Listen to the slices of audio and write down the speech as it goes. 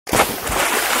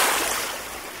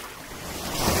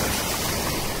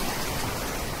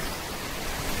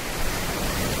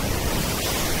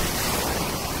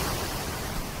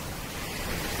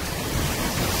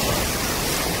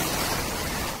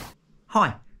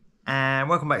and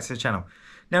welcome back to the channel.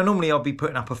 Now normally I'll be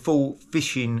putting up a full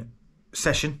fishing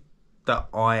session that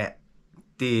I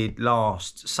did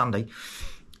last Sunday,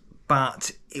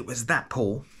 but it was that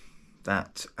poor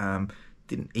that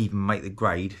didn't even make the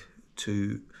grade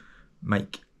to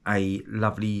make a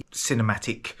lovely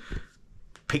cinematic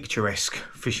picturesque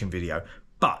fishing video.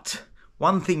 But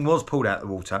one thing was pulled out of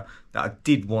the water that I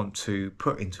did want to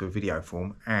put into a video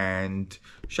form and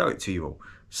show it to you all.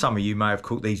 Some of you may have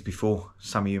caught these before,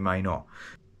 some of you may not.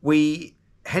 We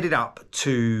headed up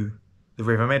to the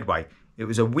River Medway. It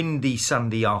was a windy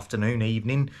Sunday afternoon,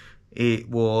 evening. It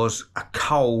was a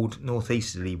cold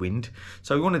northeasterly wind,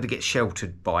 so we wanted to get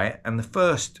sheltered by it, and the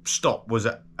first stop was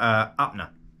at Upner,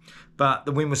 but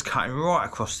the wind was cutting right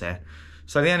across there.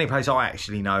 So the only place I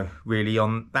actually know really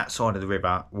on that side of the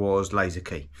river was Laser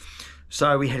Quay.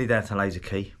 So we headed down to Laser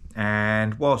Quay,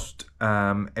 and whilst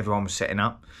everyone was setting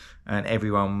up, and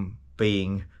everyone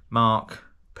being Mark,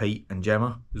 Pete and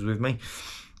Gemma was with me,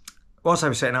 whilst they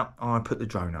were setting up, I put the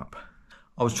drone up.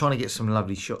 I was trying to get some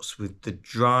lovely shots with the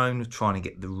drone, trying to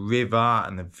get the river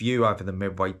and the view over the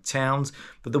Medway towns,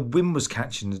 but the wind was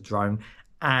catching the drone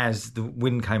as the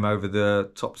wind came over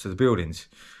the tops of the buildings.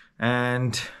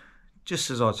 And just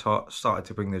as I started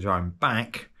to bring the drone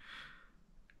back,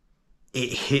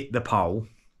 it hit the pole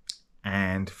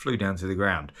and flew down to the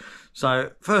ground.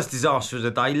 So first disaster of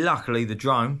the day. Luckily the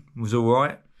drone was all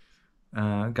right,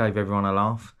 gave everyone a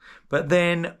laugh. But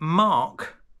then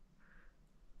Mark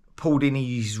pulled in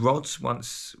his rods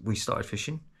once we started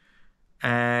fishing,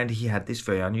 and he had this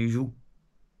very unusual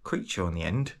creature on the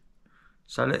end.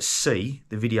 So let's see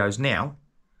the videos now,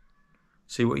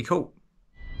 see what he caught.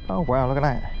 Oh wow, look at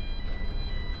that.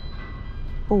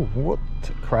 Oh, what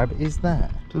crab is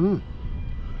that? Look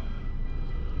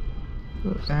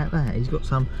at that. He's got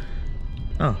some,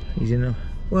 oh, he's in a,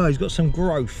 well, he's got some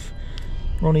growth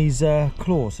on his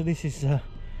claw. So this is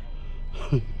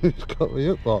It's got the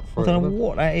hook right for I don't know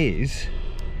what that is.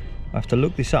 I have to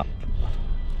look this up.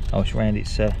 Oh, it's round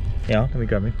its yeah, let me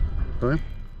grab him. Okay.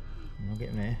 I'll get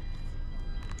him there.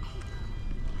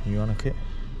 You unhook it.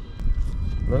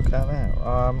 Look at that.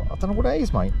 I don't know what that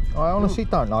is, mate. I honestly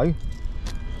don't know.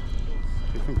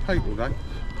 Different people, though.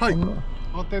 Hey,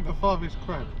 identify this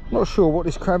crab. Not sure what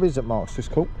this crab is that Mark's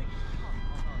just caught.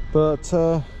 But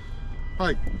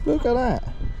Hey, look at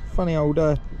that. Funny old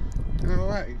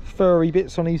alright. furry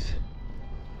bits on his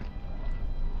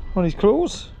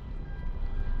claws.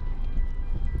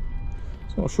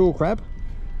 It's not a shore crab.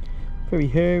 Very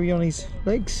hairy on his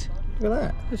legs. Look at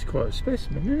that. That's quite a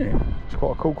specimen, isn't it? It's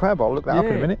quite a cool crab. I'll look that up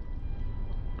in a minute.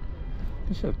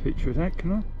 Let's have a picture of that,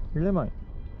 can I? Yeah, mate.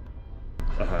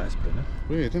 Oh, that's better.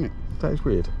 Weird, isn't it? That is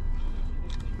weird.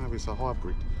 Maybe it's a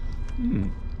hybrid.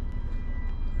 I'm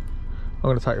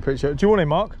going to take a picture. Do you want him,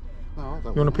 Mark? No, I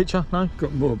don't. You want a picture? No?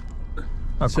 Got more.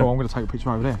 Oh, cool. I'm going to take a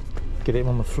picture over there. Get him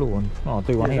on the floor, and I'll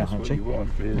do one here, that's actually. what you want,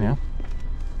 really. Yeah.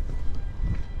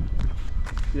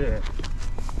 Yeah.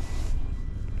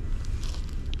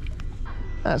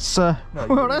 That's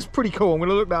well, that's pretty cool. I'm going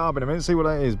to look that up in a minute and see what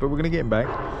that is, but we're going to get him back.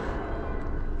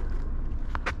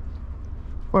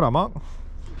 Well done, Mark.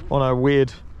 On a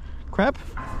weird crab.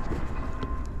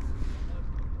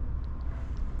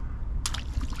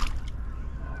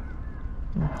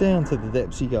 And down to the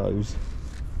depths he goes.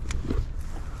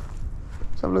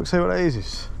 Let's have a look, see what that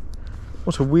is.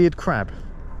 What's a weird crab?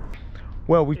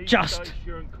 Well, we've just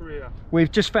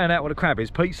found out what a crab is.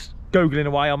 Pete's googling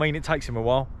away. I mean, it takes him a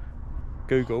while.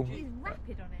 Google. He's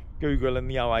rapid on it. Google and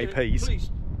the OAPs.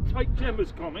 Please take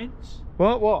Gemma's comments.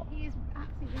 What? He is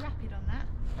absolutely rapid on that.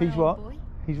 He's what? Boy.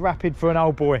 He's rapid for an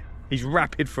old boy. He's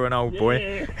rapid for an old boy.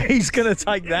 Yeah. He's going to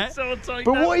take that. Yes, I'll take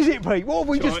But that. what is it, Pete? What have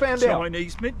we just found out?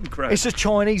 Chinese mitten crab. It's a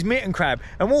Chinese mitten crab.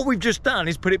 And what we've just done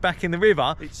is put it back in the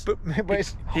river. But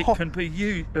it's it hot. can be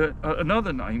used,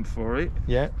 another name for it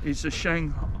Yeah. is a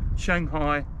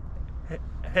Shanghai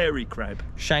hairy crab.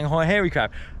 Shanghai hairy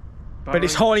crab. But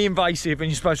it's highly invasive and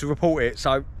you're supposed to report it.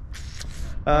 So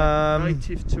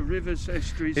native to rivers,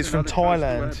 estuaries. it's and from other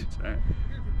Thailand. coastal habitat.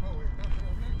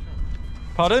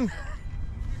 Pardon?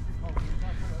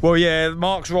 Well, yeah,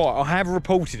 Mark's right. I have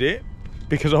reported it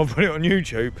because I've put it on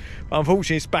YouTube. But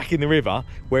unfortunately, it's back in the river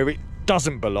where it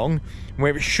doesn't belong,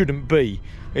 where it shouldn't be.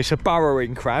 It's a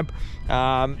burrowing crab,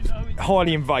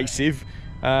 highly invasive.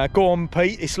 Go on,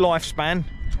 Pete. Its lifespan.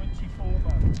 24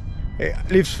 months. It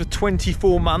lives for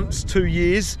 24 months, 2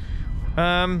 years.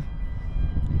 So,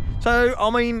 I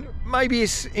mean, maybe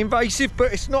it's invasive,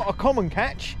 but it's not a common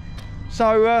catch.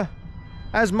 So,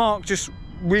 as Mark just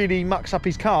really mucks up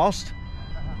his cast,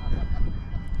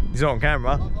 he's not on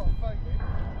camera. I've got to fake it.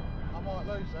 I might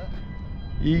lose that.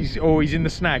 He's in the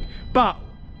snag. But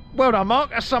Well done,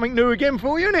 Mark. That's something new again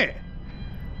for you, isn't it?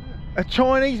 A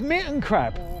Chinese mitten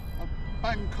crab. Or a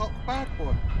Bangkok bad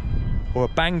boy. Or a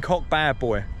Bangkok bad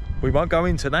boy. We won't go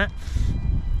into that.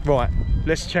 Right,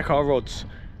 let's check our rods.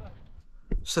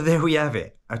 So there we have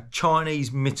it, a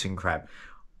Chinese mitten crab.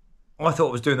 I thought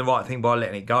I was doing the right thing by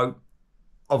letting it go.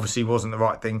 Obviously wasn't the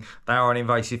right thing. They are an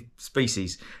invasive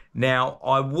species. Now,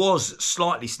 I was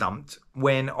slightly stumped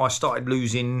when I started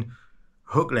losing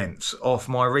hook lengths off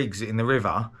my rigs in the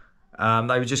river.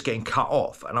 They were just getting cut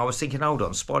off, and I was thinking, hold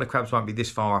on, spider crabs won't be this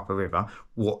far up a river.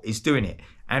 What is doing it?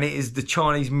 And it is the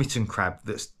Chinese mitten crab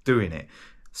that's doing it.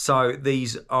 So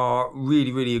these are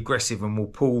really, really aggressive and will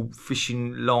pull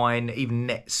fishing line, even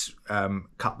nets,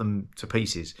 cut them to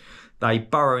pieces. They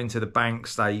burrow into the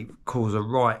banks. They cause a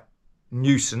right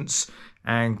nuisance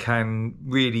and can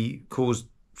really cause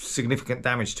significant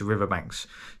damage to riverbanks.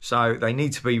 So they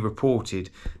need to be reported.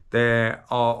 There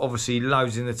are obviously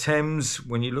loads in the Thames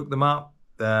when you look them up.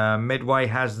 The Medway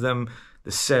has them,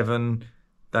 the Severn.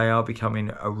 They are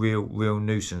becoming a real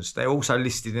nuisance. They're also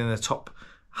listed in the top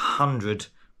 100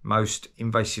 most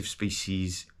invasive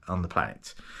species on the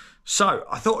planet. So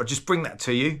I thought I'd just bring that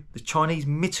to you, the Chinese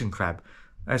mitten crab.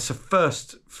 It's a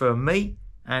first for me,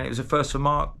 and it was a first for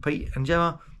Mark, Pete and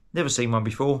Gemma. Never seen one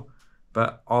before,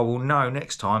 but I will know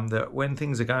next time that when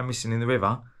things are going missing in the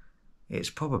river,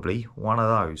 it's probably one of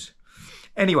those.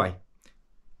 Anyway,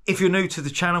 if you're new to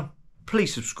the channel,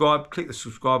 please subscribe, click the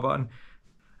subscribe button.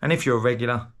 And if you're a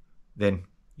regular, then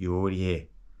you're already here.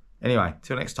 Anyway,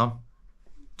 till next time,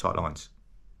 tight lines.